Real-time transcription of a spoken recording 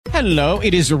Hello,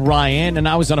 it is Ryan, and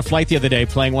I was on a flight the other day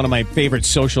playing one of my favorite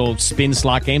social spin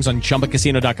slot games on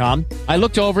ChumbaCasino.com. I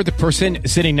looked over at the person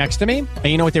sitting next to me, and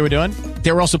you know what they were doing?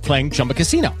 They were also playing Chumba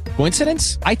Casino.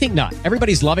 Coincidence? I think not.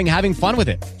 Everybody's loving having fun with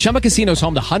it. Chumba Casino is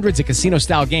home to hundreds of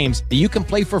casino-style games that you can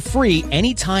play for free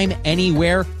anytime,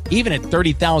 anywhere, even at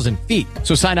 30,000 feet.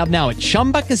 So sign up now at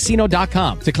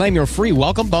ChumbaCasino.com to claim your free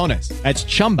welcome bonus. That's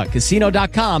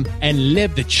ChumbaCasino.com and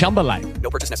live the Chumba life.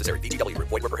 No purchase necessary. VGW.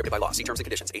 Void where prohibited by law. See terms and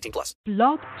conditions. 18 plus.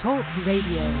 Blog Talk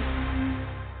Radio.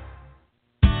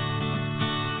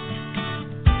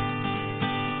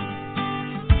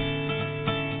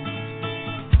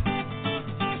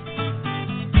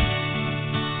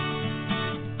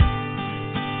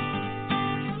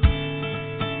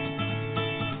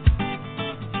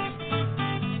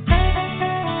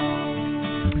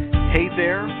 Hey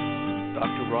there,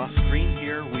 Dr. Ross Green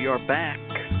here. We are back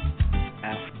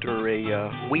after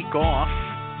a week off.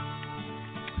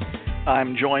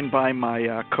 I'm joined by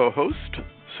my co-host,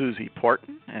 Susie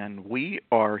Porton, and we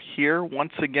are here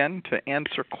once again to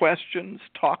answer questions,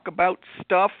 talk about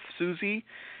stuff. Susie,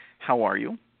 how are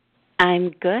you? I'm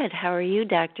good. How are you,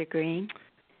 Dr. Green?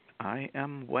 I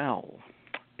am well.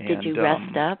 Did you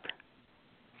rest up?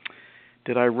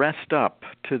 Did I rest up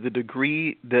to the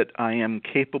degree that I am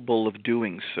capable of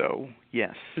doing so?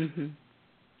 Yes. Mm-hmm.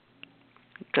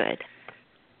 Good.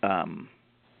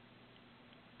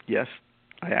 Yes,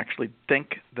 I actually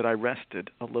think that I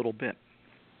rested a little bit.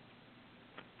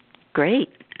 Great.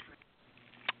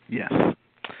 Yes.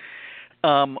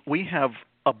 We have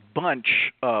a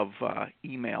bunch of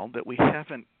email that we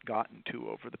haven't gotten to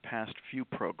over the past few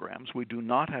programs. We do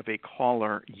not have a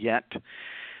caller yet.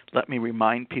 Let me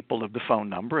remind people of the phone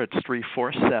number. It's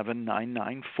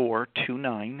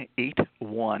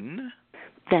 347-994-2981.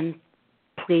 Then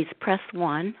please press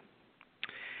 1.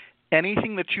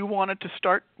 Anything that you wanted to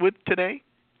start with today?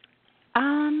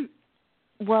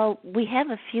 Well, we have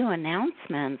a few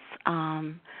announcements.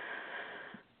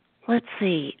 Let's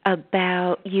see,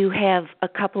 you have a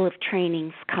couple of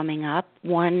trainings coming up,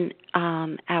 one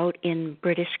out in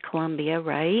British Columbia,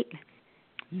 right?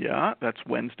 Yeah, that's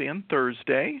Wednesday and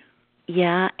Thursday.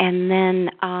 Yeah, and then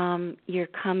you're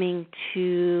coming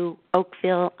to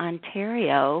Oakville,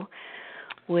 Ontario,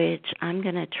 which I'm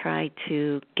going to try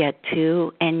to get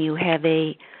to, and you have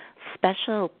a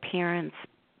special parents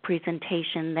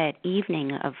presentation that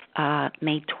evening of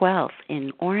May 12th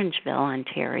in Orangeville,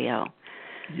 Ontario.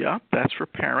 Yeah, that's for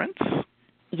parents.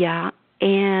 Yeah,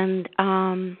 and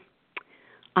on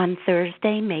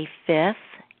Thursday, May 5th,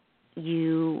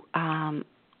 you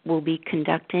will be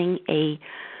conducting a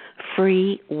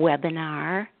free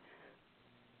webinar.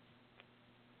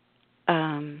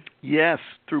 Yes,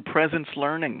 through Presence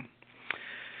Learning.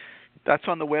 That's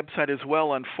on the website as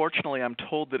well. Unfortunately, I'm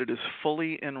told that it is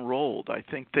fully enrolled. I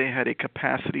think they had a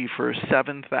capacity for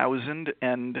 7,000,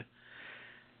 and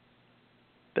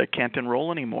they can't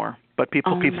enroll anymore. But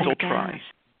people can still try.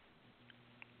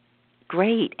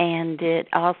 Great. And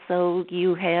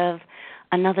you have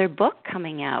another book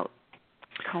coming out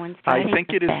coinciding I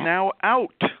think it is that. now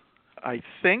out. I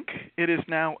think it is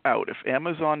now out. If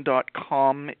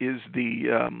Amazon.com is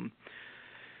the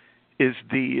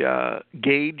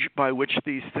gauge by which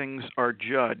these things are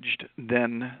judged,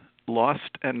 then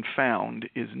Lost and Found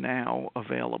is now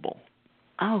available.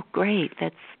 Oh, great.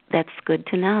 That's good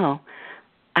to know.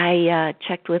 I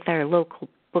checked with our local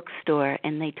bookstore,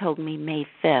 and they told me May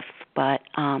 5th, but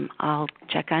I'll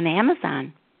check on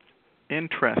Amazon.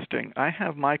 Interesting. I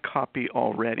have my copy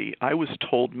already. I was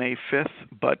told May 5th,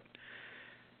 but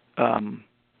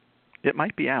it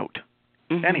might be out.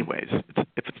 Mm-hmm. Anyways,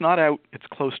 if it's not out, it's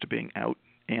close to being out.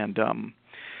 And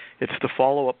it's the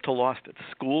follow-up to Lost at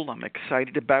School. I'm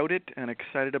excited about it, and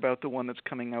excited about the one that's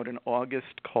coming out in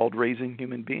August called Raising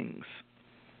Human Beings.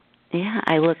 Yeah,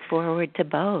 I look forward to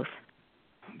both.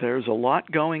 There's a lot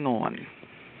going on.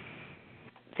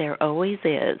 There always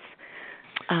is.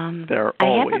 There I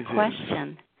always have a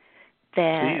question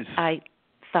that Please. I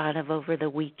thought of over the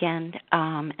weekend,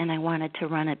 and I wanted to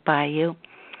run it by you.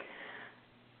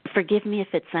 Forgive me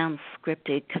if it sounds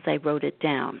scripted because I wrote it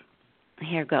down.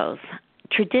 Here goes.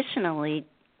 Traditionally,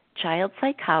 child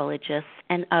psychologists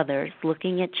and others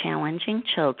looking at challenging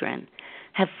children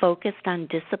have focused on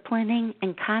disciplining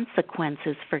and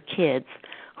consequences for kids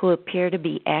who appear to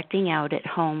be acting out at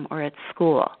home or at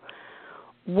school.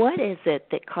 What is it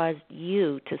that caused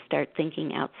you to start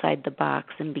thinking outside the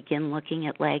box and begin looking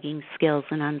at lagging skills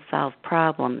and unsolved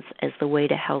problems as the way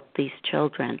to help these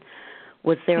children?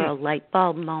 Was there a light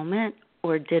bulb moment,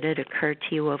 or did it occur to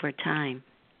you over time?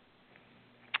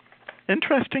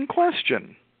 Interesting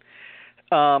question.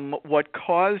 What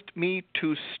caused me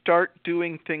to start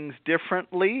doing things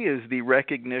differently is the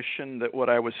recognition that what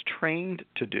I was trained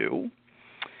to do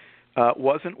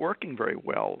wasn't working very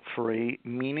well for a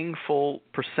meaningful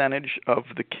percentage of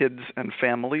the kids and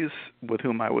families with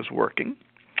whom I was working.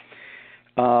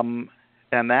 And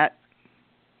that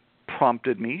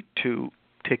prompted me to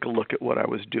take a look at what I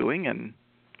was doing and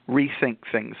rethink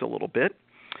things a little bit.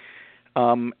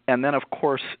 And then, of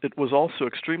course, it was also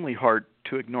extremely hard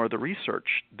to ignore the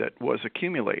research that was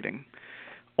accumulating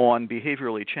on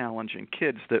behaviorally challenging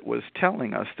kids that was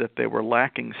telling us that they were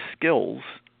lacking skills,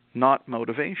 not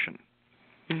motivation.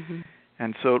 Mm-hmm.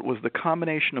 And so it was the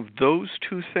combination of those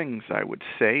two things, I would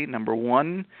say. Number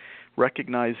one,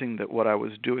 recognizing that what I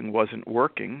was doing wasn't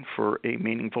working for a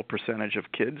meaningful percentage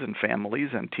of kids and families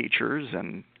and teachers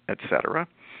and et cetera.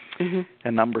 Mm-hmm.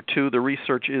 And number two, the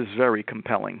research is very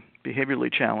compelling.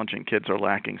 Behaviorally challenging kids are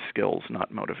lacking skills,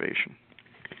 not motivation.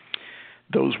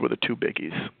 Those were the two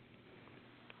biggies.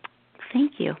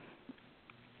 Thank you.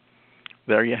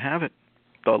 There you have it,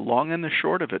 the long and the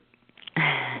short of it.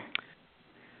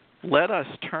 Let us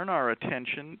turn our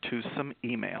attention to some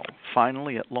email.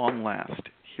 Finally, at long last,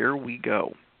 here we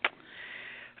go.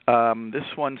 This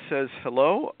one says,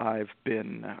 hello, I've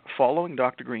been following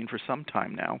Dr. Green for some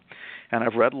time now, and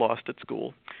I've read Lost at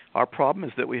School. Our problem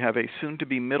is that we have a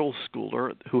soon-to-be middle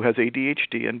schooler who has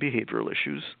ADHD and behavioral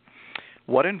issues.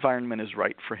 What environment is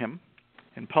right for him?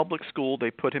 In public school,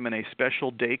 they put him in a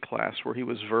special day class where he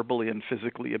was verbally and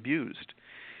physically abused.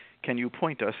 Can you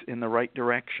point us in the right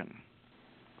direction?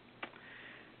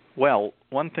 Well,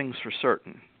 one thing's for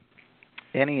certain.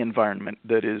 Any environment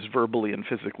that is verbally and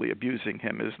physically abusing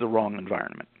him is the wrong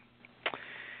environment.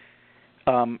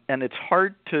 And it's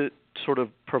hard to sort of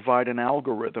provide an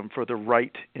algorithm for the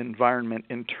right environment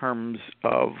in terms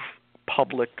of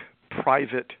public,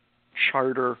 private,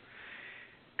 charter,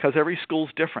 because every school's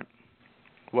different,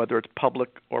 whether it's public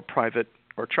or private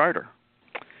or charter.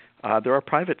 There are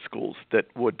private schools that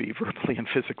would be verbally and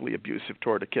physically abusive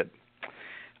toward a kid.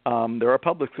 There are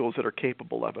public schools that are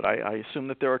capable of it. I assume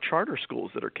that there are charter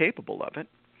schools that are capable of it.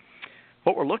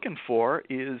 What we're looking for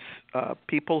is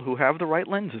people who have the right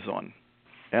lenses on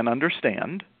and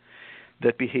understand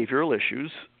that behavioral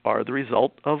issues are the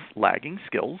result of lagging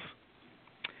skills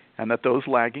and that those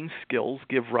lagging skills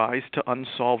give rise to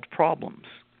unsolved problems,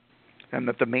 and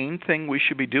that the main thing we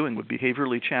should be doing with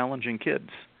behaviorally challenging kids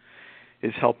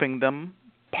is helping them,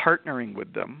 partnering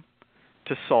with them,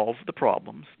 to solve the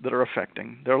problems that are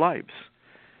affecting their lives,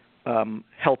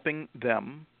 helping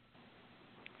them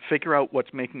figure out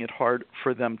what's making it hard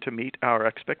for them to meet our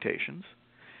expectations.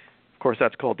 Of course,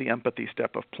 that's called the empathy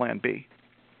step of Plan B.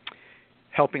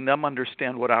 Helping them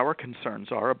understand what our concerns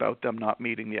are about them not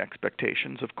meeting the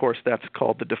expectations. Of course, that's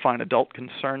called the define adult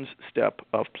concerns step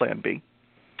of Plan B.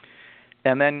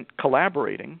 And then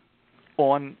collaborating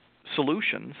on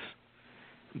solutions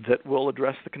that will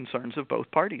address the concerns of both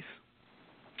parties.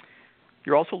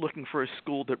 You're also looking for a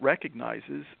school that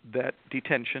recognizes that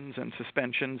detentions and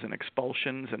suspensions and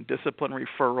expulsions and discipline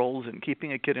referrals and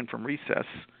keeping a kid in from recess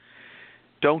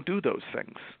don't do those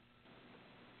things.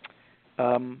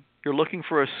 You're looking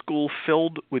for a school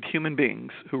filled with human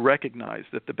beings who recognize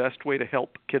that the best way to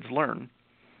help kids learn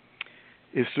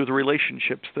is through the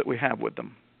relationships that we have with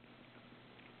them,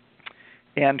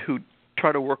 and who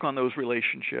try to work on those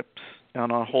relationships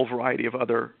and on a whole variety of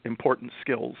other important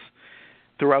skills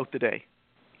throughout the day,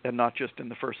 and not just in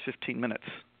the first 15 minutes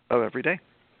of every day.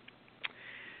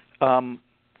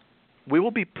 We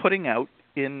will be putting out,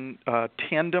 in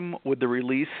tandem with the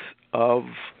release of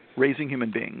Raising Human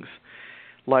Beings,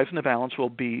 Lives in the Balance will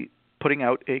be putting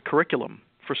out a curriculum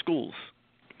for schools.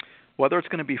 Whether it's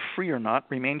going to be free or not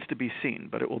remains to be seen,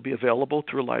 but it will be available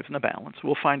through Lives in the Balance.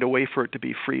 We'll find a way for it to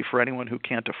be free for anyone who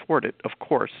can't afford it, of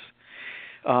course.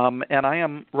 And I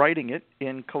am writing it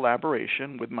in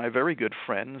collaboration with my very good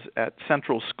friends at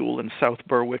Central School in South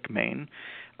Berwick, Maine,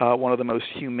 one of the most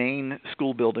humane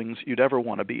school buildings you'd ever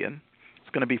want to be in.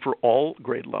 It's going to be for all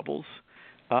grade levels,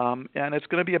 and it's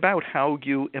going to be about how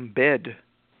you embed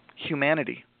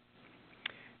humanity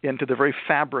into the very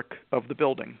fabric of the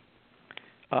building.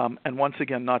 And once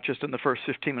again, not just in the first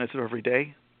 15 minutes of every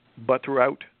day, but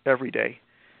throughout every day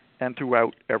and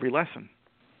throughout every lesson.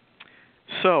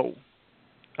 So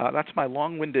that's my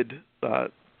long-winded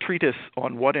treatise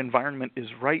on what environment is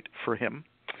right for him.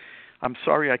 I'm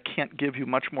sorry I can't give you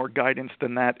much more guidance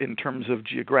than that in terms of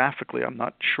geographically. I'm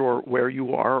not sure where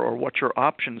you are or what your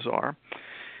options are.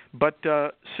 But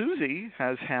Susie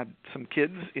has had some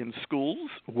kids in schools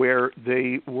where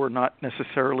they were not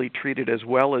necessarily treated as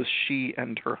well as she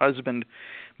and her husband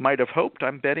might have hoped.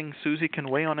 I'm betting Susie can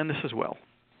weigh on in this as well.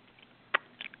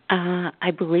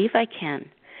 I believe I can.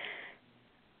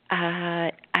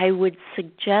 I would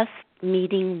suggest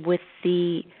meeting with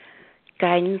the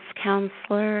guidance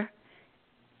counselor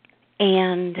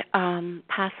and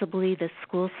possibly the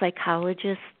school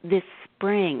psychologist this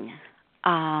spring,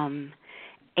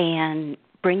 and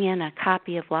bring in a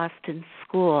copy of Lost in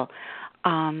School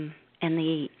and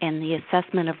the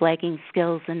assessment of lagging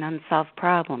skills and unsolved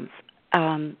problems,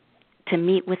 to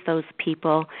meet with those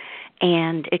people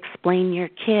and explain your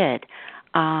kid,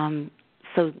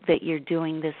 so that you're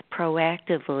doing this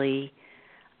proactively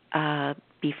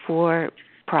before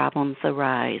problems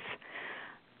arise.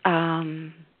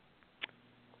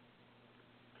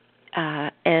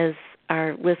 As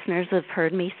our listeners have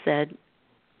heard me said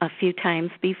a few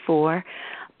times before,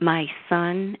 my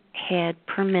son had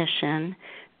permission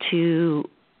to,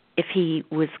 if he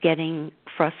was getting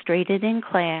frustrated in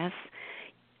class,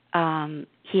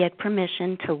 he had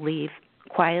permission to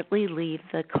quietly leave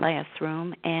the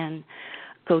classroom and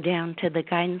go down to the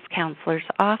guidance counselor's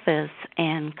office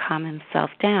and calm himself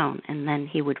down, and then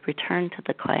he would return to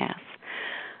the class.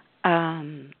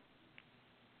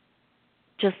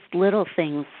 Just little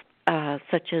things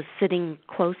such as sitting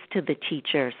close to the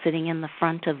teacher, sitting in the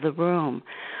front of the room.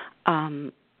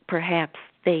 Perhaps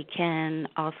they can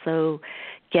also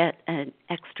get an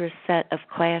extra set of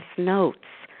class notes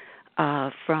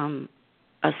from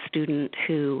a student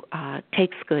who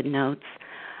takes good notes.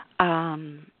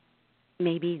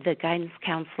 Maybe the guidance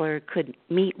counselor could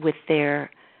meet with their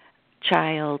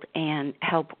child and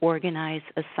help organize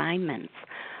assignments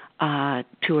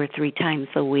 2 or 3 times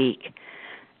a week.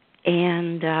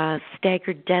 And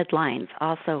staggered deadlines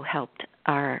also helped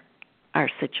our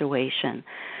situation.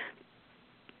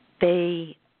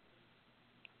 The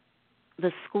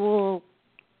school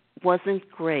wasn't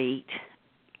great,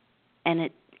 and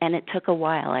it took a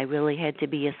while. I really had to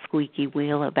be a squeaky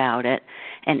wheel about it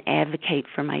and advocate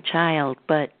for my child,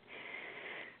 but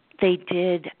they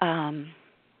did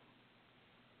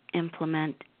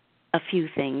implement a few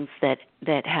things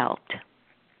that helped,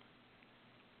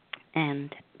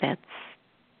 and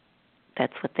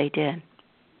that's what they did.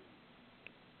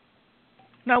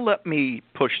 Now let me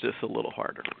push this a little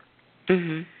harder.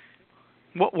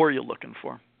 Mm-hmm. What were you looking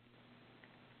for?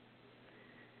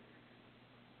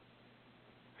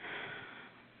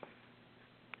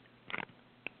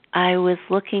 I was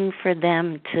looking for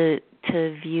them to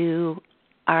view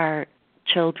our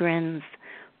children's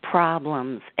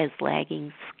problems as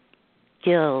lagging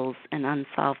skills and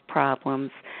unsolved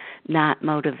problems, not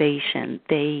motivation.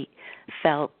 They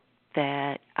felt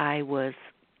that I was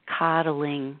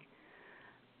coddling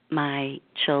my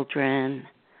children,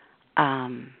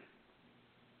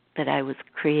 that I was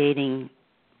creating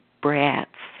brats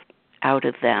out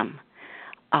of them,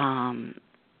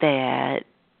 that,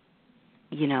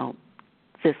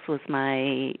 this was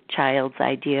my child's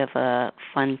idea of a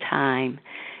fun time,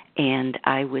 and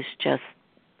I was just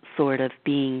sort of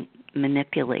being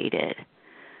manipulated.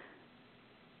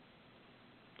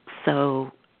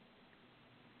 So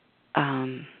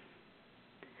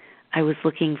I was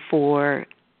looking for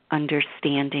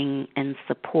understanding and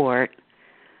support,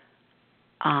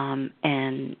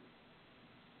 and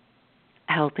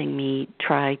helping me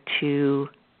try to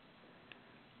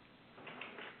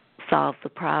solve the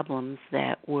problems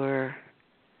that were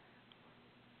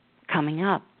coming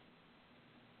up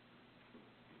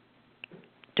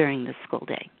during the school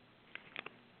day.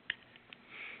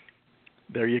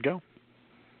 There you go.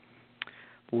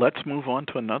 Let's move on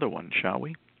to another one, shall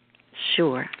we?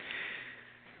 Sure.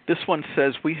 This one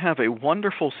says, we have a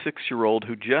wonderful 6-year-old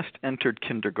who just entered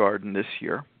kindergarten this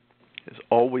year, has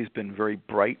always been very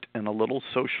bright and a little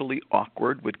socially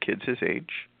awkward with kids his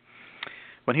age.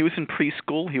 When he was in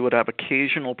preschool, he would have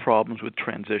occasional problems with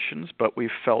transitions, but we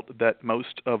felt that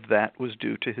most of that was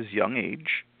due to his young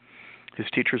age. His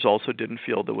teachers also didn't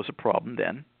feel there was a problem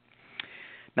then.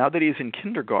 Now that he's in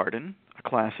kindergarten, a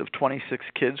class of 26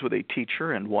 kids with a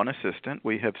teacher and 1 assistant,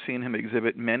 we have seen him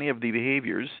exhibit many of the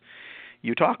behaviors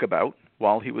you talk about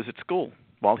while he is at school.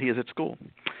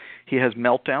 He has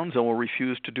meltdowns and will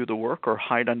refuse to do the work or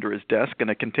hide under his desk,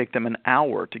 and it can take them an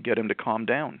hour to get him to calm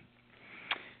down.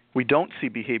 We don't see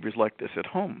behaviors like this at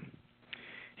home.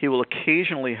 He will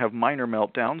occasionally have minor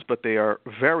meltdowns, but they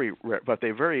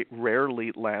very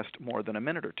rarely last more than a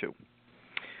minute or two.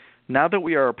 Now that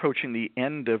we are approaching the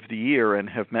end of the year and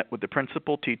have met with the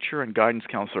principal, teacher, and guidance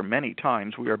counselor many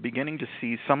times, we are beginning to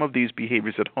see some of these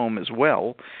behaviors at home as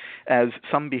well as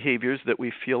some behaviors that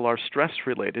we feel are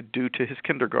stress-related due to his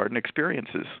kindergarten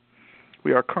experiences.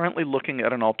 We are currently looking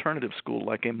at an alternative school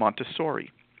like a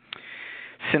Montessori.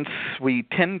 Since we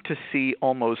tend to see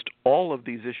almost all of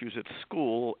these issues at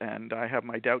school, and I have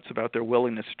my doubts about their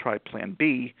willingness to try Plan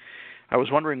B, I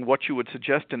was wondering what you would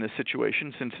suggest in this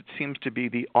situation, since it seems to be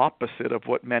the opposite of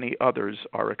what many others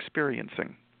are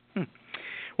experiencing.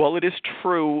 Well, it is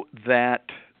true that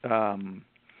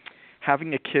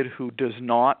having a kid who does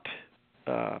not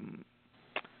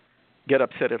get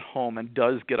upset at home and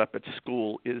does get up at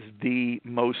school is the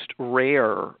most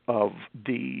rare of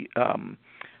the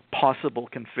possible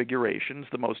configurations.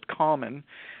 The most common,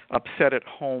 upset at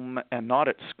home and not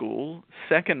at school.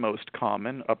 Second most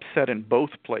common, upset in both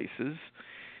places.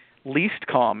 Least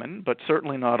common, but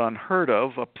certainly not unheard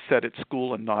of, upset at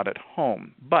school and not at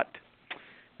home. But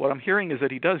what I'm hearing is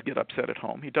that he does get upset at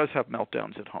home. He does have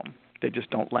meltdowns at home. They just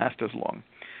don't last as long,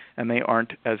 and they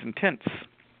aren't as intense.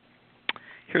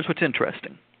 Here's what's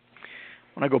interesting.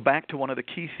 When I go back to one of the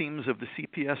key themes of the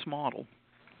CPS model,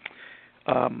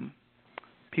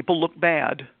 people look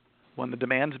bad when the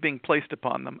demands being placed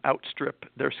upon them outstrip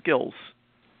their skills.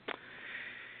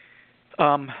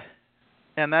 And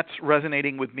that's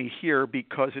resonating with me here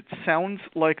because it sounds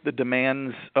like the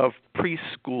demands of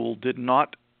preschool did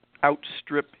not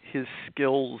outstrip his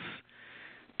skills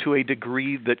to a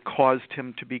degree that caused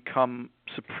him to become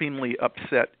supremely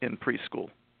upset in preschool.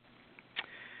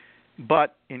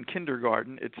 But in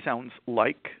kindergarten, it sounds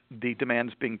like the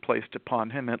demands being placed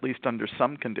upon him, at least under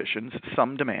some conditions,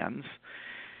 some demands,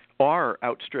 are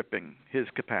outstripping his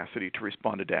capacity to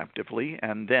respond adaptively,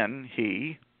 and then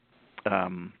he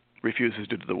refuses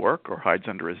to do the work or hides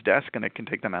under his desk, and it can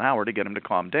take them an hour to get him to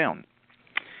calm down.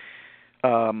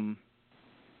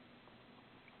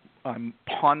 I'm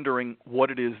pondering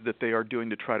what it is that they are doing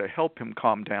to try to help him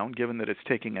calm down, given that it's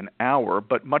taking an hour,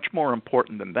 but much more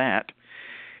important than that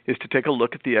is to take a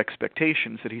look at the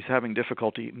expectations that he's having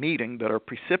difficulty meeting that are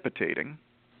precipitating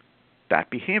that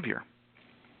behavior.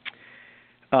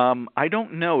 I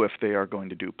don't know if they are going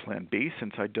to do Plan B,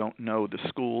 since I don't know the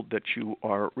school that you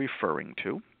are referring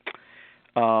to.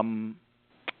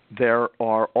 There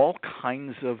are all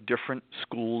kinds of different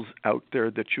schools out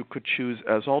there that you could choose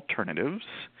as alternatives.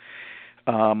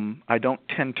 I don't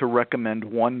tend to recommend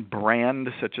one brand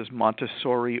such as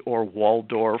Montessori or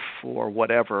Waldorf or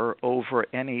whatever over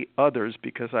any others,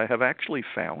 because I have actually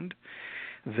found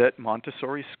that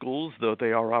Montessori schools, though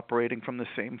they are operating from the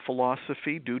same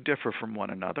philosophy, do differ from one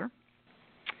another.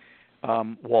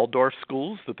 Waldorf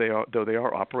schools, though they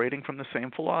are operating from the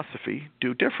same philosophy,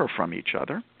 do differ from each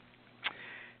other.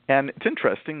 And it's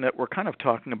interesting that we're kind of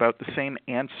talking about the same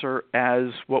answer as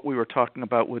what we were talking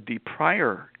about with the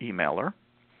prior emailer.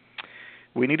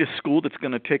 We need a school that's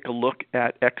going to take a look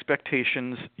at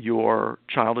expectations your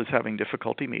child is having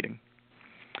difficulty meeting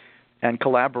and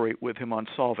collaborate with him on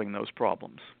solving those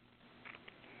problems.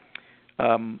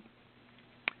 And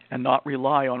not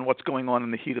rely on what's going on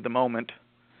in the heat of the moment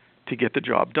to get the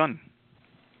job done.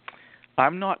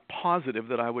 I'm not positive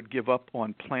that I would give up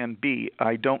on Plan B.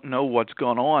 I don't know what's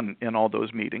gone on in all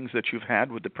those meetings that you've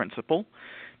had with the principal,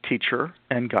 teacher,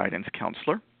 and guidance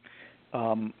counselor.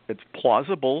 It's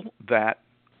plausible that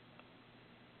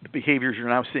the behaviors you're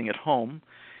now seeing at home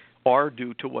are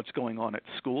due to what's going on at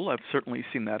school. I've certainly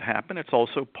seen that happen. It's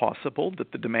also possible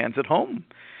that the demands at home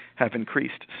have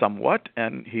increased somewhat,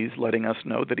 and he's letting us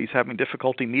know that he's having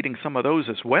difficulty meeting some of those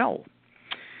as well.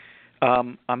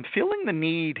 I'm feeling the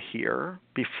need here,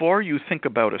 before you think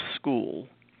about a school,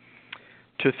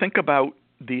 to think about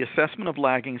the assessment of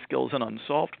lagging skills and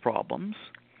unsolved problems,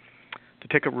 to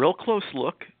take a real close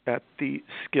look at the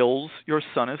skills your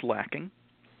son is lacking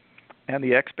and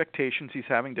the expectations he's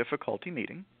having difficulty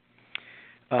meeting.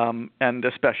 And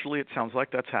especially, it sounds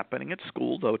like that's happening at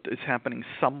school, though it's happening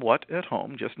somewhat at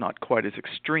home, just not quite as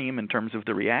extreme in terms of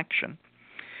the reaction.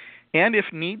 And if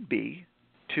need be,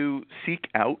 to seek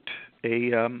out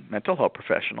a mental health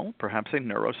professional, perhaps a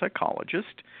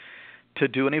neuropsychologist, to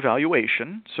do an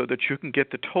evaluation so that you can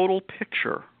get the total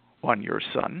picture on your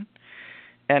son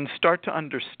and start to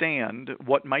understand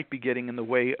what might be getting in the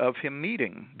way of him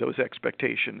meeting those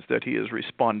expectations that he is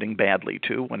responding badly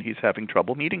to when he's having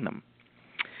trouble meeting them.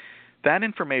 That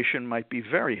information might be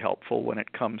very helpful when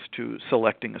it comes to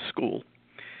selecting a school,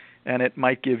 and it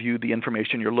might give you the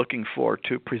information you're looking for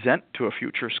to present to a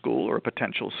future school or a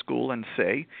potential school and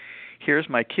say, here's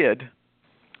my kid.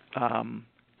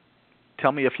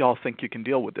 Tell me if y'all think you can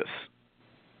deal with this.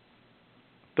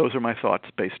 Those are my thoughts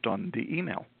based on the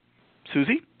email.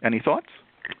 Susie, any thoughts?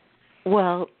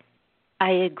 Well, I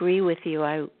agree with you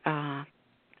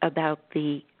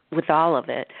with all of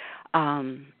it.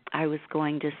 I was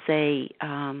going to say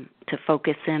to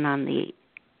focus in on the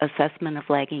assessment of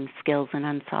lagging skills and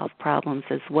unsolved problems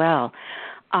as well,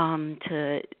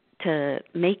 to to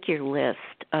make your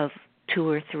list of 2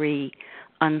 or 3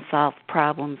 unsolved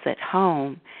problems at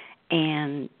home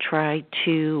and try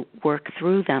to work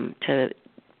through them, to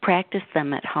practice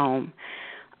them at home.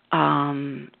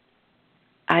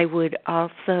 I would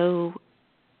also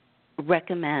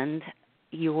recommend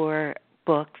your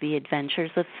book, The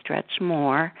Adventures of Stretch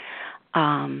Moore.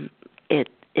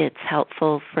 It's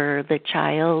helpful for the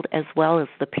child as well as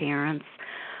the parents.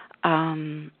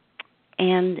 And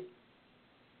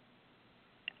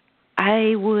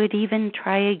I would even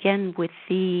try again with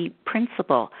the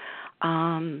principal.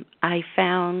 I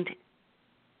found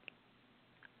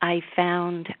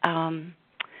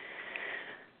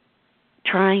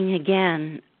trying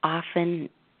again often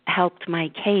helped my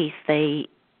case. They,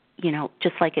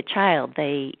 just like a child,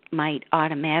 they might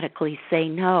automatically say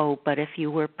no, but if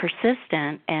you were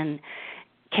persistent and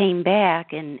came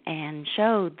back and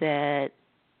showed that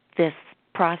this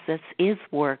process is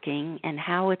working and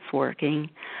how it's working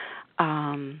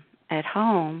at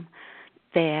home,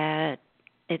 that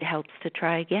it helps to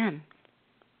try again.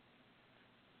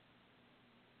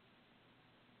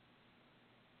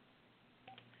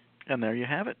 And there you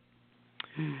have it.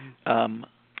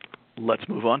 Let's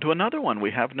move on to another one.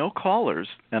 We have no callers,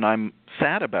 and I'm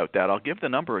sad about that. I'll give the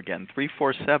number again,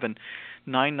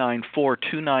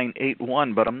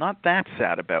 347-994-2981, but I'm not that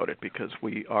sad about it because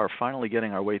we are finally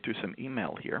getting our way through some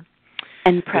email here.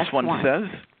 And press this one 1. says,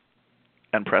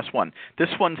 and press 1. This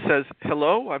one says,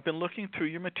 hello, I've been looking through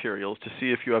your materials to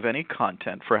see if you have any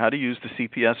content for how to use the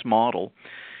CPS model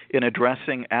in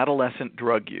addressing adolescent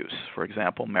drug use, for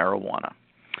example, marijuana.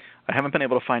 I haven't been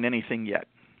able to find anything yet.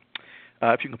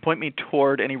 If you can point me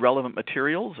toward any relevant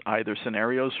materials, either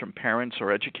scenarios from parents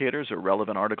or educators or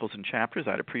relevant articles and chapters,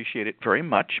 I'd appreciate it very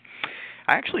much.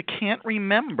 I actually can't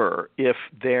remember if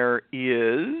there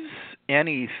is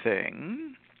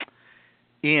anything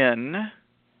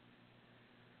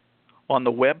on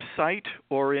the website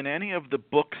or in any of the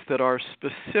books that are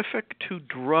specific to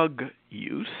drug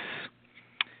use.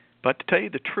 But to tell you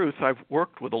the truth, I've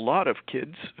worked with a lot of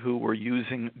kids who were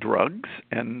using drugs,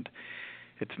 and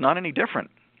it's not any different.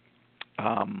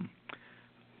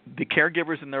 The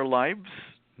caregivers in their lives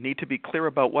need to be clear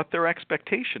about what their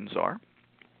expectations are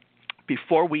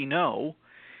before we know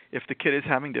if the kid is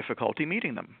having difficulty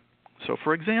meeting them. So,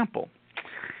 for example,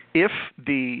 if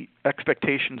the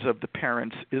expectations of the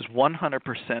parents is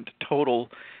 100% total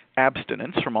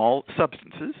abstinence from all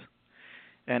substances,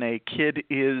 and a kid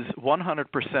is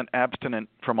 100% abstinent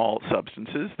from all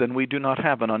substances, then we do not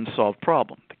have an unsolved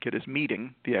problem. The kid is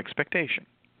meeting the expectation.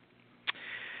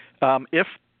 If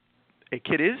a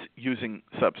kid is using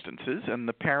substances and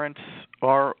the parents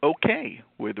are okay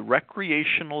with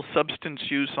recreational substance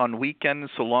use on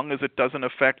weekends so long as it doesn't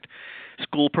affect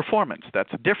school performance,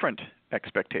 that's a different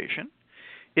expectation.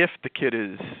 If the kid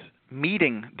is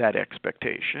meeting that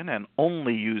expectation and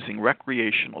only using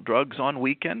recreational drugs on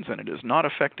weekends and it is not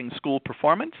affecting school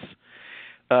performance,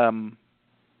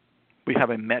 we have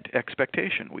a met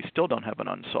expectation. We still don't have an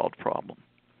unsolved problem.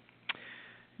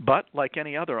 But like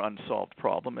any other unsolved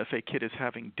problem, if a kid is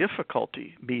having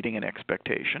difficulty meeting an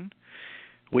expectation,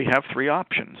 we have 3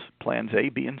 options, plans A,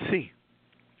 B, and C.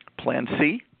 Plan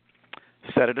C,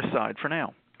 set it aside for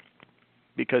now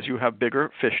because you have bigger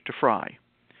fish to fry,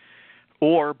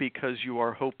 or because you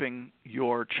are hoping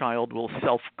your child will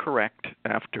self-correct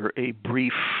after a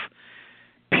brief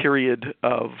period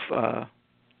of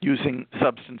using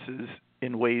substances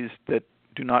in ways that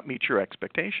do not meet your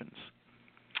expectations.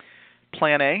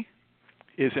 Plan A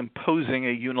is imposing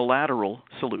a unilateral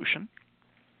solution.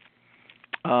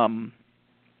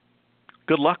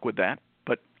 Good luck with that,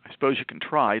 but I suppose you can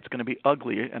try. It's going to be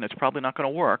ugly, and it's probably not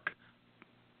going to work.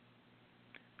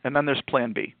 And then there's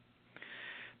Plan B.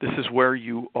 This is where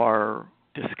you are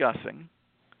discussing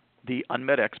the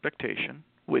unmet expectation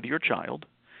with your child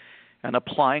and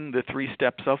applying the 3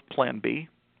 steps of Plan B.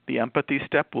 The empathy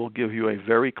step will give you a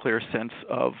very clear sense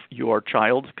of your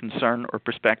child's concern or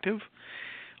perspective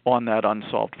on that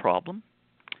unsolved problem.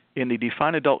 In the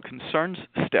Define Adult Concerns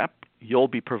step, you'll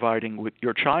be providing with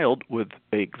your child with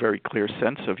a very clear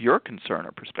sense of your concern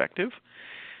or perspective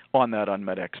on that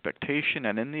unmet expectation.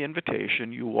 And in the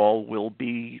invitation, you all will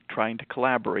be trying to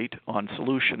collaborate on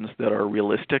solutions that are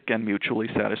realistic and mutually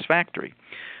satisfactory,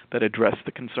 that address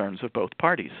the concerns of both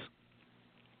parties.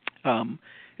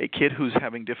 A kid who's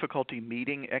having difficulty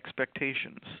meeting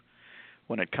expectations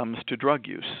when it comes to drug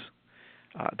use,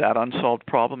 that unsolved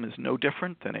problem is no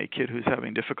different than a kid who's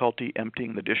having difficulty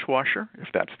emptying the dishwasher, if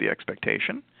that's the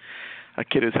expectation. A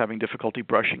kid who's having difficulty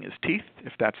brushing his teeth,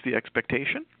 if that's the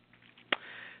expectation.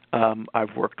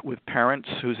 I've worked with parents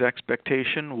whose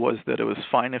expectation was that it was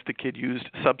fine if the kid used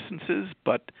substances,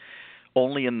 but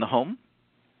only in the home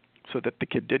so that the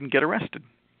kid didn't get arrested.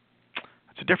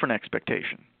 It's a different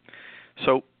expectation.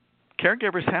 So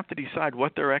caregivers have to decide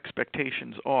what their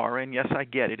expectations are, and yes, I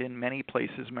get it. In many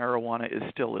places, marijuana is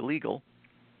still illegal.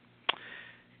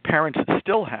 Parents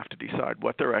still have to decide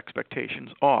what their expectations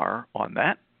are on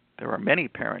that. There are many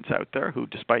parents out there who,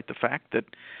 despite the fact that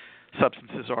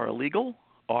substances are illegal,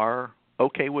 are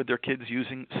okay with their kids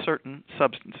using certain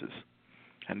substances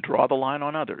and draw the line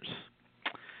on others.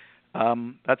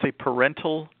 That's a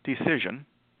parental decision.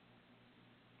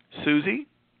 Susie,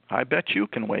 I bet you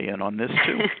can weigh in on this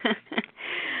too.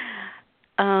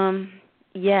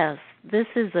 Yes, this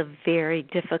is a very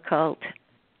difficult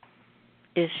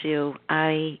issue.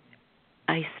 I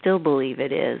still believe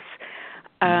it is.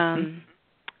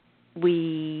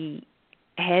 We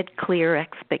had clear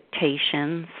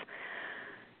expectations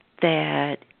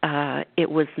that it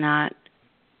was not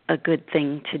a good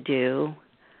thing to do,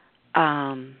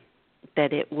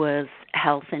 that it was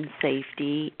health and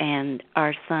safety, and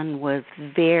our son was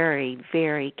very,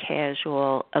 very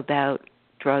casual about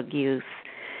drug use.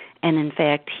 And in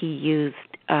fact, he used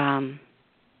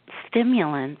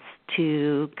stimulants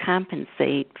to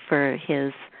compensate for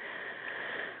his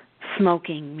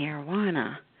smoking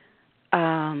marijuana.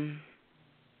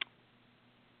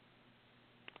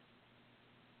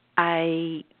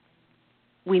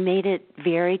 We made it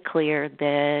very clear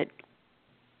that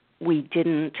we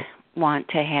didn't want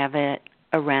to have it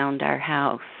around our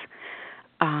house.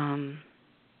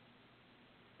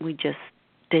 We just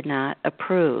did not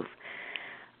approve.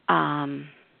 And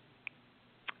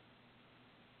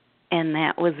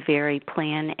that was very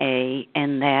Plan A,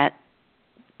 and that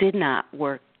did not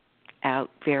work out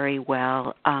very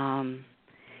well.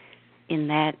 In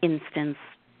that instance,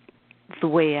 the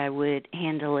way I would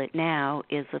handle it now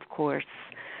is, of course,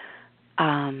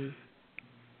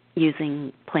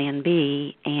 using Plan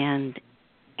B and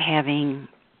having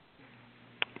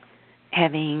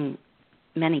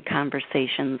many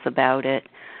conversations about it,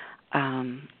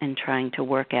 and trying to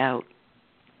work out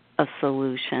a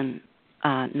solution,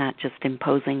 not just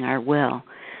imposing our will.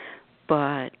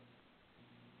 But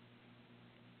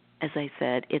as I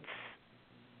said, it's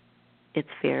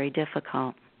very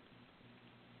difficult.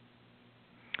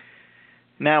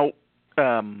 Now,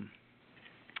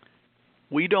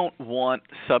 we don't want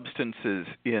substances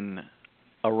in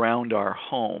around our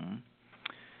home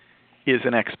is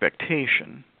an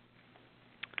expectation.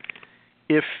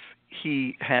 If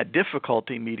he had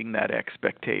difficulty meeting that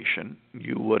expectation,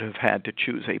 you would have had to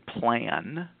choose a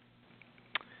plan.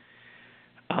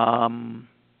 And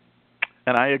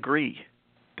I agree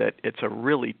that it's a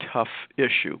really tough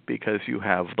issue because you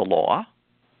have the law,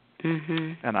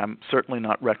 and I'm certainly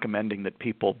not recommending that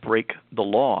people break the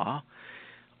law,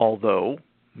 although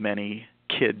many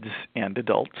kids and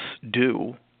adults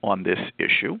do on this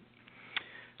issue.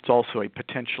 It's also a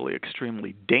potentially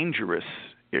extremely dangerous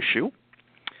issue.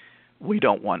 We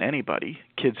don't want anybody,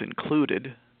 kids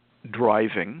included,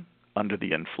 driving under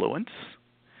the influence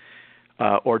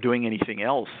or doing anything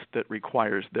else that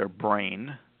requires their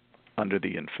brain under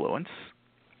the influence,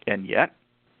 and yet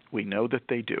we know that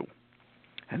they do.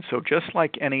 And so just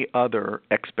like any other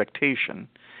expectation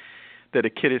that a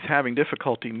kid is having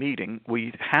difficulty meeting,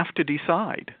 we have to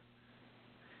decide,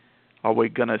 are we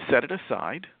going to set it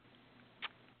aside?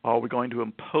 Are we going to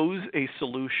impose a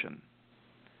solution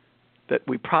that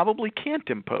we probably can't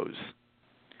impose?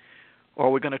 Or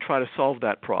are we going to try to solve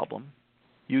that problem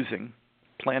using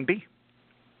Plan B?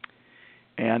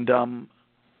 And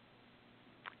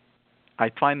I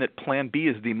find that Plan B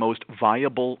is the most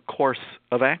viable course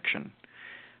of action.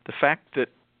 The fact that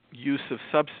use of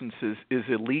substances is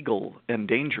illegal and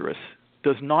dangerous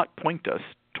does not point us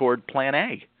toward Plan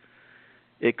A.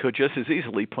 It could just as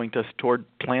easily point us toward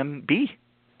Plan B.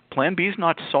 Plan B is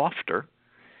not softer.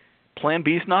 Plan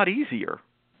B is not easier.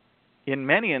 In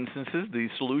many instances, the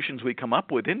solutions we come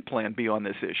up with in Plan B on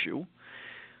this issue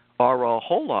are a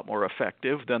whole lot more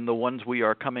effective than the ones we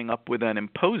are coming up with and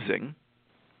imposing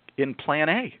in Plan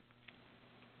A.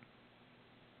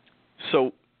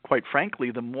 So, quite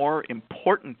frankly, the more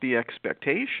important the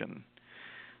expectation,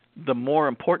 the more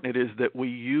important it is that we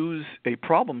use a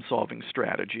problem-solving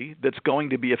strategy that's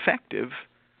going to be effective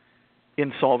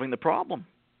in solving the problem.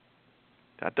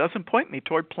 That doesn't point me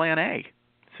toward Plan A.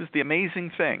 This is the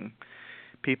amazing thing.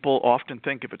 People often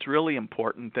think if it's really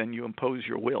important, then you impose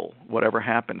your will. Whatever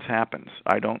happens, happens.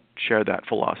 I don't share that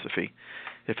philosophy.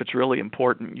 If it's really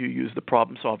important, you use the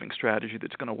problem-solving strategy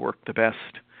that's going to work the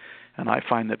best. And I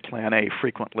find that Plan A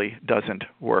frequently doesn't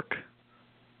work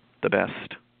the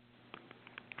best.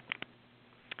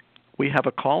 We have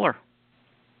a caller.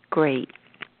 Great.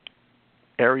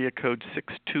 Area code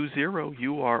 620.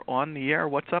 You are on the air.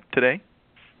 What's up today?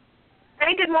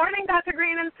 Hey, good morning, Dr.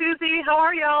 Green and Susie. How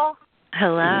are y'all?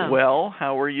 Hello. Well,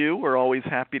 how are you? We're always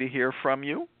happy to hear from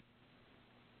you.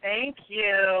 Thank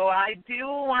you. I do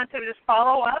want to just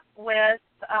follow up with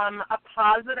a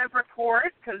positive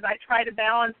report because I try to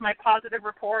balance my positive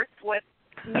reports with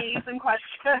needs and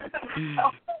questions.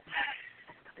 So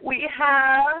we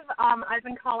have, I've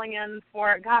been calling in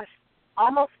for,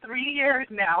 almost 3 years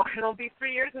now. It'll be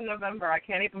 3 years in November. I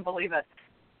can't even believe it.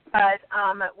 But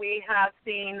we have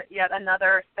seen yet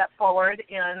another step forward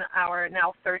in our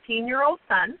now 13-year-old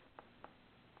son,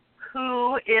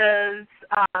 who is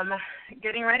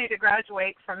getting ready to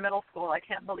graduate from middle school. I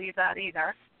can't believe that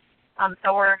either.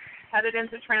 So we're headed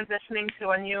into transitioning to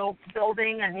a new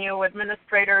building and new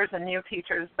administrators and new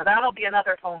teachers, but that'll be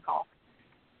another phone call.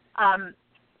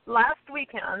 Last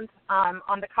weekend,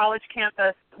 on the college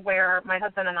campus where my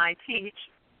husband and I teach,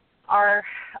 our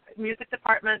music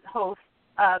department hosts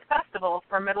a festival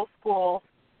for middle school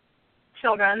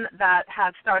children that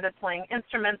have started playing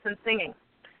instruments and singing.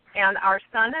 And our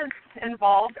son is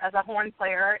involved as a horn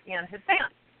player in his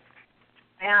band.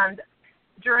 And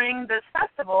during this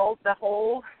festival, the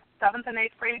whole 7th and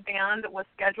 8th grade band was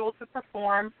scheduled to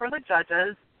perform for the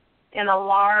judges in a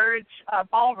large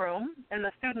ballroom in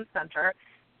the student center.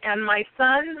 And my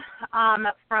son,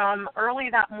 from early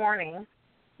that morning,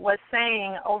 was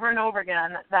saying over and over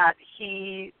again that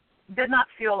he did not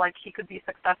feel like he could be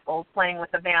successful playing with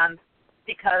the band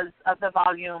because of the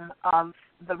volume of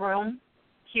the room.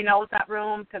 He knows that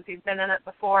room because he's been in it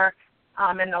before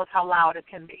and knows how loud it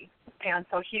can be. And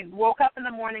so he woke up in the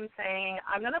morning saying,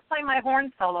 I'm going to play my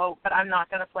horn solo, but I'm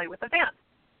not going to play with the band.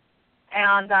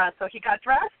 And so he got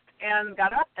dressed and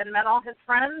got up and met all his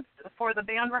friends for the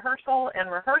band rehearsal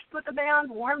and rehearsed with the band,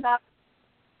 warmed up,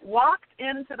 walked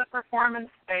into the performance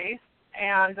space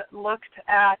and looked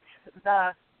at the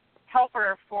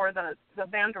helper for the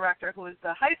band director, who is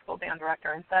the high school band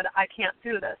director, and said, I can't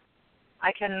do this.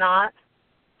 I cannot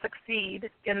succeed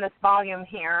in this volume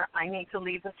here. I need to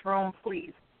leave this room,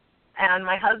 please. And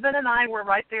my husband and I were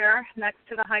right there next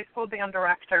to the high school band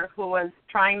director, who was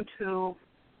trying to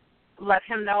let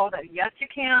him know that, yes, you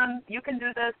can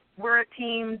do this. We're a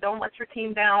team. Don't let your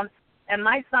team down. And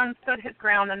my son stood his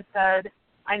ground and said,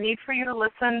 I need for you to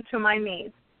listen to my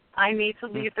needs. I need to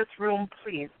leave this room,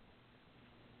 please.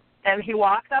 And he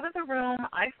walked out of the room.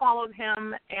 I followed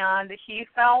him, and he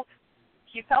felt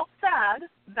sad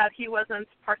that he wasn't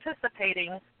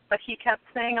participating, but he kept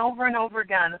saying over and over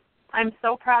again, I'm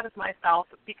so proud of myself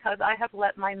because I have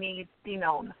let my needs be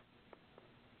known.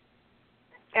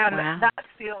 And wow. That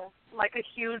feels like a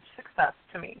huge success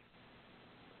to me.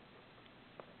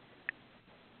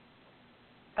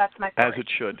 That's my story. As it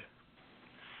should.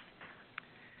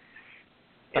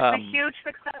 It's a huge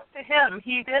success to him.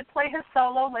 He did play his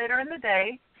solo later in the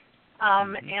day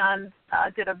and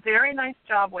did a very nice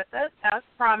job with it, as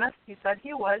promised. He said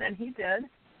he would, and he did.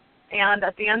 And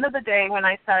at the end of the day, when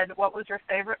I said, what was your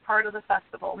favorite part of the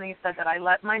festival? And he said that I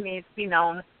let my needs be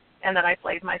known and that I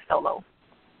played my solo.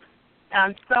 And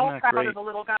I'm so proud of the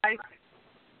little guy.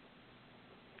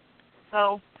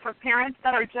 So for parents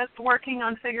that are just working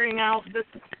on figuring out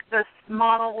this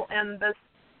model and this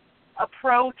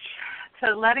approach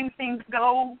to letting things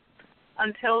go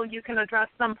until you can address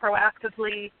them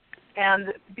proactively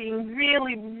and being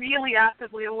really, really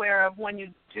actively aware of when you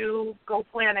do go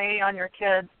plan A on your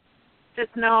kids,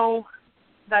 just know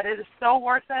that it is so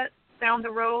worth it down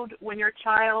the road when your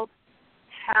child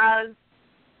has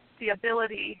the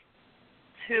ability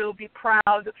to be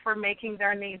proud for making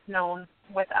their needs known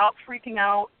without freaking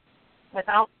out,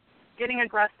 without getting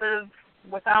aggressive,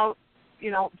 without,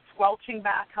 squelching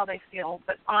back how they feel,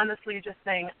 but honestly just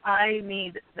saying, I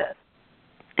need this.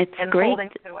 It's and great. Holding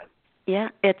to it. Yeah,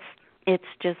 it's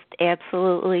just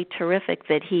absolutely terrific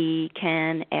that he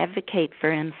can advocate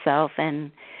for himself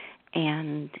and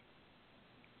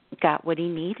got what he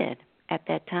needed at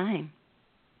that time.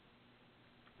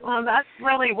 Well, that's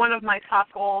really one of my top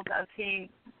goals as he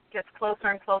gets closer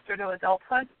and closer to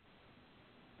adulthood,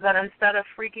 that instead of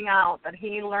freaking out, that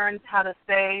he learns how to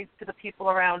say to the people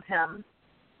around him,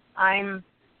 I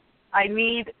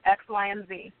need X, Y, and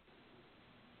Z,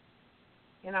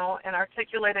 and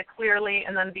articulate it clearly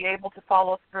and then be able to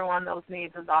follow through on those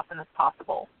needs as often as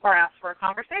possible or ask for a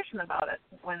conversation about it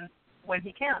when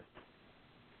he can.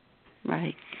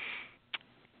 Right.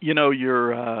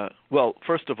 Well,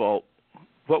 first of all,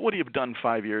 what would he have done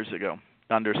 5 years ago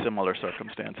under similar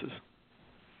circumstances?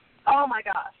 Oh, my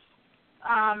gosh.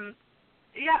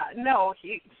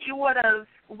 He would have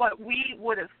what we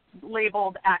would have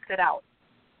labeled acted out.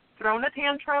 thrown a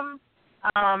tantrum,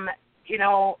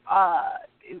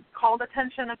 called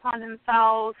attention upon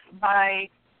himself by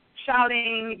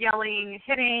shouting, yelling,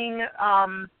 hitting,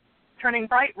 turning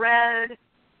bright red,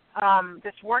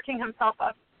 just working himself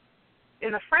up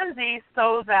in a frenzy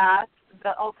so that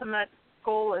the ultimate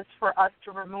goal is for us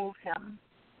to remove him.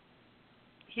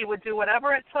 He would do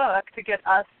whatever it took to get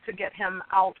us to get him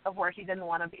out of where he didn't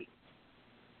want to be,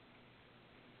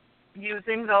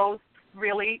 using those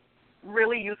really,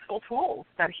 really useful tools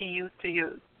that he used to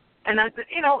use. And that's,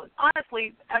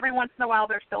 honestly, every once in a while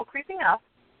they're still creeping up,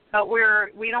 but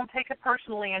we don't take it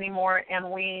personally anymore, and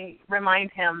we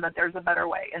remind him that there's a better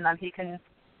way and that he can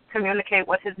communicate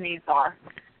what his needs are.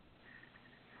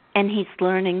 And he's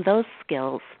learning those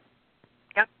skills.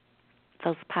 Yep.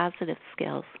 Those positive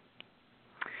skills.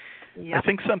 Yep. I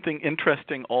think something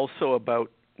interesting also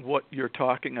about what you're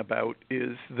talking about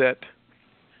is that,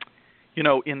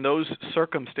 in those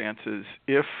circumstances,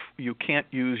 if you can't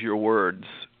use your words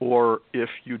or if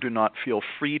you do not feel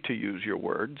free to use your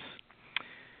words,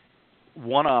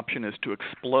 one option is to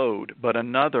explode, but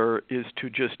another is to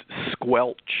just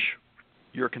squelch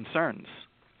your concerns.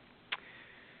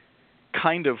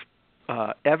 Kind of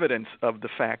evidence of the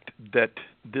fact that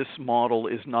this model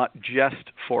is not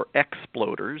just for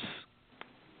exploders.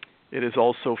 It is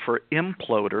also for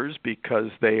imploders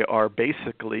because they are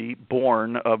basically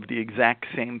born of the exact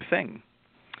same thing.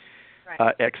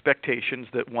 Right. Expectations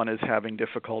that one is having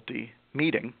difficulty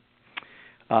meeting.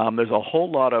 There's a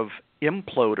whole lot of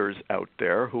imploders out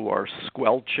there who are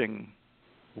squelching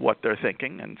what they're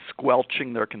thinking and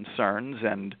squelching their concerns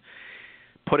and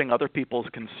putting other people's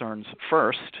concerns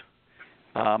first.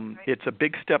 It's a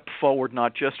big step forward,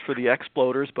 not just for the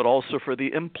exploders, but also for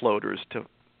the imploders to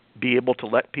be able to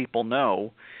let people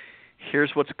know,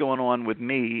 here's what's going on with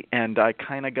me, and I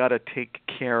kind of got to take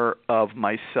care of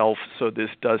myself so this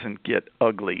doesn't get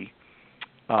ugly.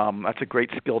 That's a great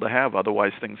skill to have,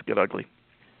 otherwise things get ugly.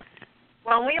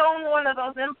 Well, we own one of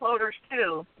those imploders,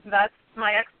 too. That's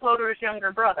my exploder's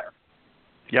younger brother.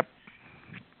 Yep.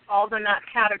 Falls in that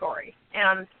category.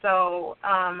 And so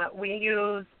we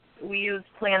use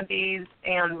Plan Bs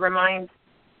and remind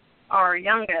our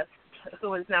youngest,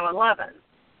 who is now 11,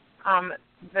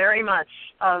 very much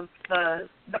of the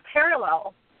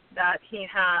parallel that he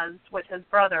has with his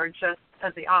brother, just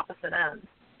as the opposite end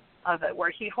of it,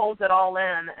 where he holds it all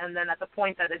in, and then at the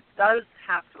point that it does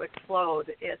have to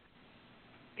explode, it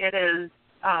is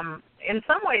in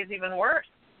some ways even worse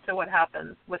to what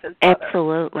happens with his brother.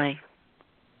 Absolutely.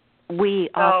 We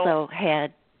also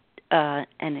had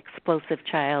an explosive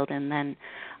child, and then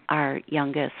our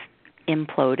youngest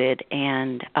imploded,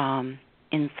 and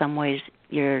in some ways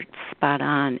you're spot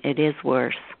on. It is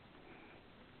worse.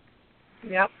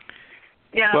 Yep.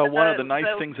 Yeah. Well, one of the nice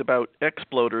things about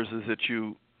exploders is that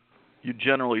you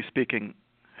generally speaking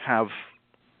have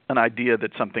an idea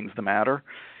that something's the matter.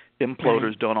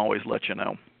 Imploders don't always let you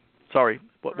know. Sorry,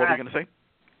 what were you going to say?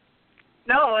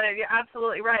 No, you're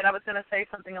absolutely right. I was going to say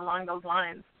something along those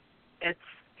lines.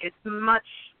 It's much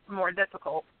more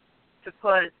difficult to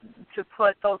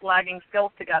put those lagging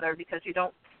skills together because you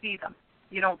don't see them.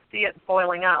 You don't see it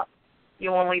boiling up.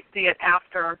 You only see it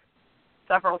after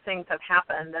several things have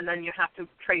happened, and then you have to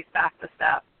trace back the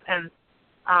steps. And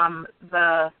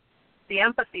the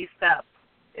empathy step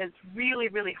is really,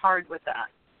 really hard with that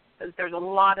because there's a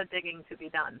lot of digging to be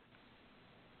done.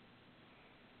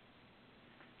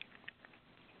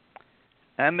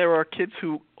 And there are kids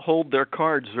who hold their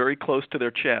cards very close to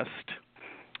their chest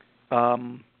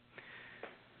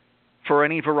for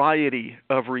any variety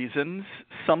of reasons.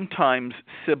 Sometimes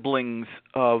siblings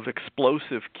of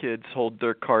explosive kids hold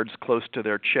their cards close to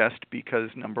their chest because,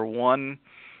 number one,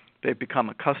 they've become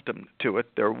accustomed to it.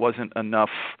 There wasn't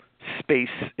enough space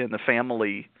in the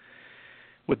family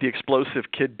with the explosive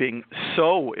kid being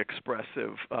so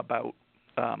expressive about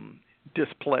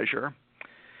displeasure.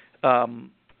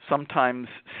 Sometimes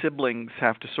siblings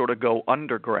have to sort of go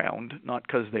underground, not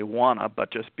because they wanna,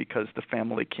 but just because the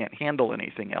family can't handle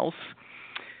anything else.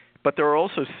 But there are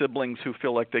also siblings who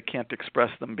feel like they can't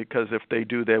express them because if they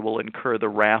do, they will incur the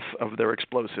wrath of their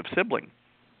explosive sibling.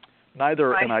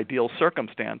 Neither an ideal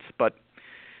circumstance, but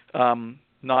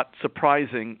not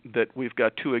surprising that we've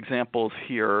got two examples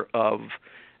here of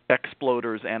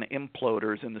exploders and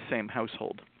imploders in the same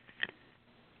household.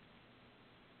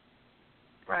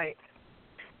 Right.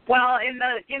 Well,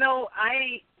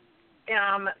 I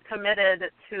am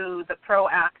committed to the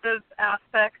proactive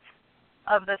aspect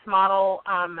of this model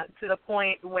to the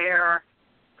point where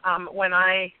when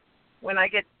I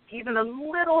get even a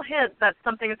little hint that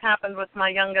something has happened with my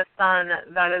youngest son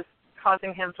that is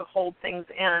causing him to hold things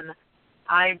in,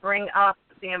 I bring up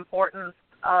the importance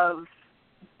of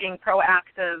being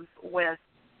proactive with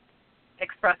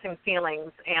expressing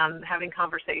feelings and having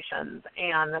conversations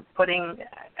and putting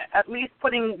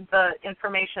the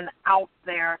information out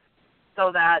there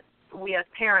so that we as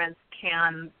parents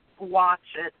can watch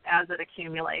it as it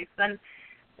accumulates. And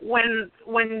when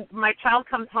my child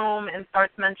comes home and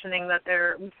starts mentioning that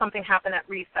something happened at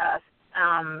recess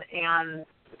and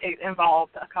it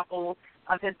involved a couple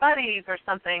of his buddies or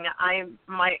something,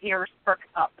 my ears perk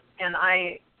up and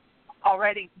I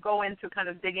already go into kind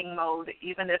of digging mode.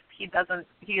 Even if he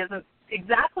isn't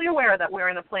exactly aware that we're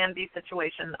in a Plan B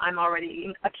situation, I'm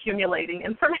already accumulating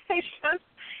information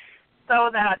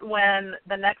so that when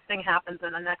the next thing happens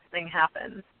and the next thing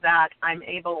happens, that I'm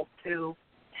able to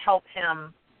help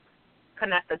him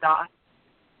connect the dots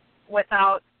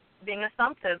without being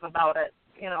assumptive about it,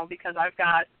 because I've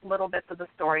got little bits of the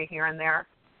story here and there.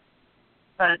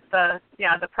 But the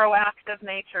proactive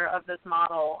nature of this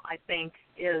model, I think,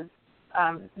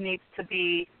 needs to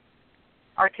be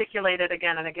articulated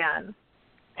again and again.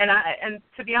 And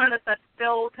to be honest, that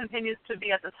still continues to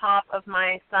be at the top of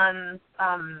my son's,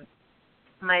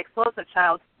 my explosive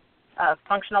child's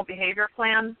functional behavior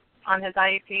plan on his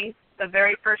IEP. The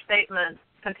very first statement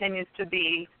continues to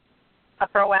be a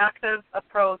proactive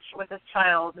approach with his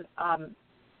child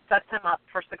sets him up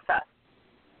for success.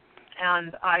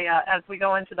 And as we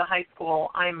go into the high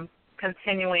school, I'm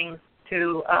continuing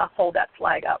to hold that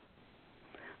flag up.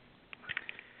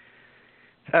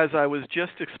 As I was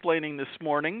just explaining this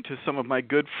morning to some of my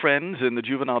good friends in the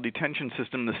juvenile detention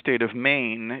system in the state of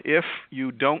Maine, if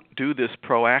you don't do this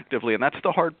proactively, and that's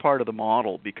the hard part of the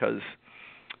model because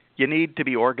you need to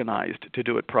be organized to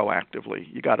do it proactively.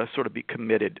 You got to sort of be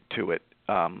committed to it,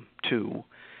 to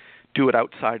do it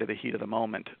outside of the heat of the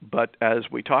moment. But as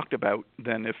we talked about,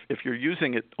 then if you're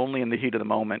using it only in the heat of the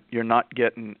moment, you're not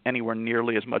getting anywhere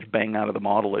nearly as much bang out of the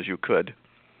model as you could.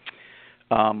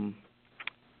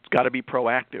 Got to be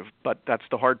proactive, but that's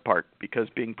the hard part because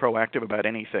being proactive about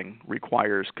anything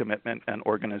requires commitment and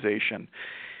organization.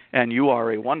 And you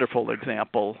are a wonderful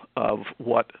example of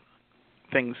what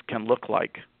things can look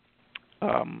like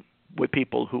with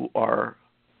people who are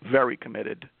very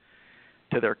committed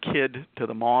to their kid, to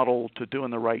the model, to doing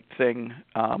the right thing,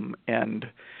 and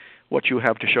what you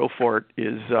have to show for it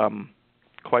is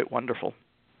quite wonderful.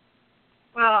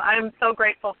 Well, I'm so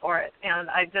grateful for it, and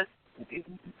I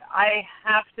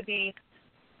have to be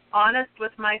honest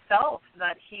with myself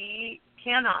that he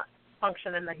cannot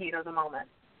function in the heat of the moment.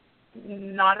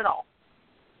 Not at all.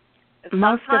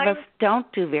 Most of us don't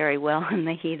do very well in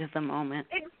the heat of the moment.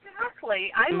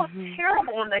 Exactly. I look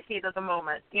terrible in the heat of the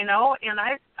moment, and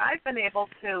I've been able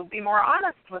to be more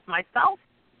honest with myself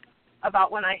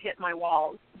about when I hit my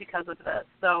walls because of this.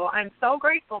 So I'm so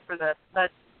grateful for this, that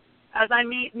as I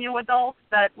meet new adults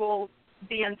that will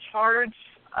be in charge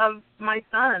of my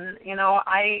son,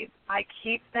 I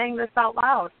keep saying this out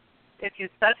loud. If you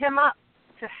set him up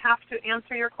to have to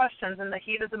answer your questions in the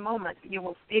heat of the moment, you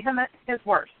will see him at his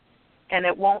worst, and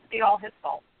it won't be all his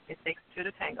fault. It takes two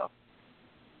to tango.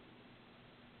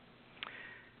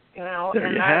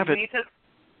 There you have it.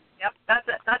 Yep, that's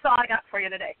it. That's all I got for you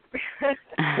today.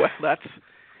 Well,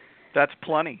 that's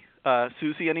plenty.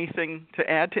 Susie, anything to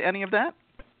add to any of that?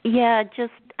 Yeah,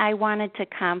 just I wanted to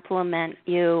compliment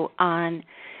you on,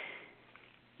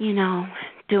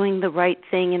 doing the right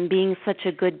thing and being such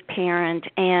a good parent,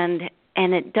 and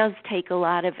it does take a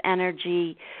lot of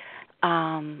energy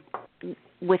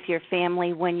with your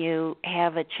family when you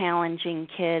have a challenging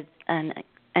kid, an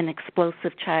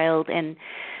explosive child, and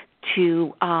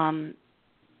to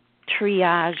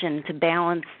triage and to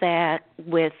balance that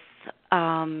with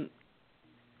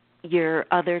your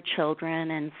other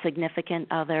children and significant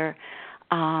other.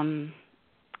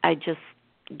 I just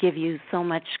give you so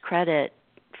much credit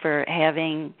for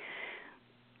having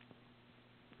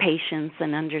patience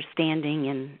and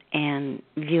understanding and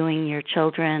viewing your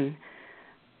children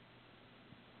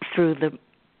through the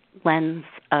lens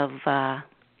of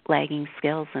lagging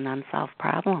skills and unsolved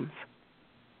problems.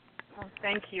 Well,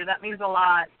 thank you. That means a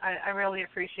lot. I really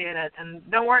appreciate it. And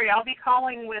don't worry, I'll be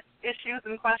calling with issues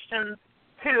and questions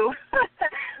too.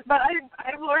 But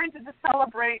I've learned to just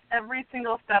celebrate every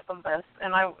single step of this,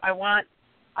 and I want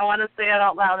to say it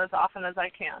out loud as often as I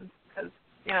can, because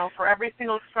for every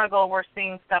single struggle, we're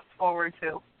seeing steps forward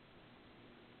too.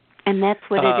 And that's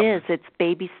what it is. It's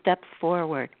baby steps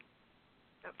forward.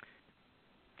 Yep.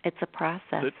 It's a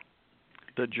process.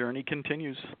 The journey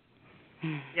continues.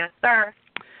 Yes, sir.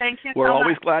 Thank you so much. We're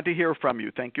always glad to hear from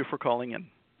you. Thank you for calling in.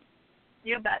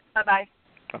 You bet. Bye-bye.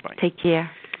 Bye-bye. Take care.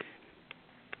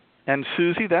 And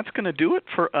Susie, that's going to do it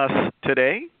for us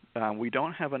today. We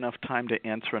don't have enough time to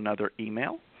answer another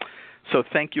email. So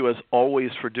thank you as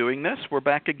always for doing this. We're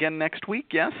back again next week,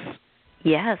 yes?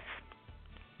 Yes.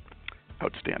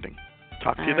 Outstanding.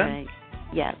 Talk to you All then. right.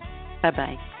 Yes.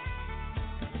 Bye-bye.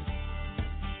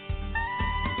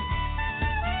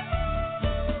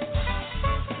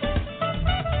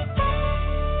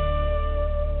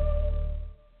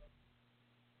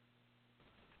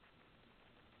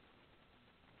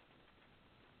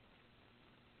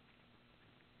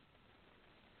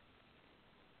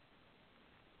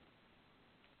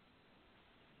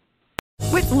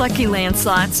 With Lucky Land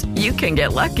Slots, you can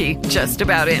get lucky just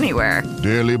about anywhere.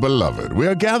 Dearly beloved, we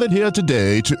are gathered here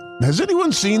today to... Has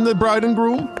anyone seen the bride and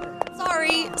groom?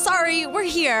 Sorry, we're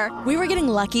here. We were getting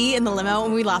lucky in the limo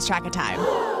and we lost track of time.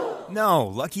 No,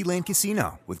 Lucky Land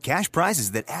Casino, with cash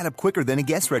prizes that add up quicker than a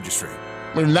guest registry.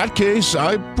 In that case,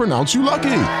 I pronounce you lucky.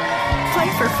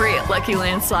 Play for free at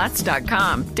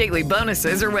LuckyLandSlots.com. Daily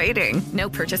bonuses are waiting. No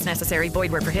purchase necessary.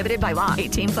 Void where prohibited by law.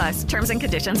 18+. Terms and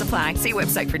conditions apply. See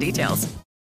website for details.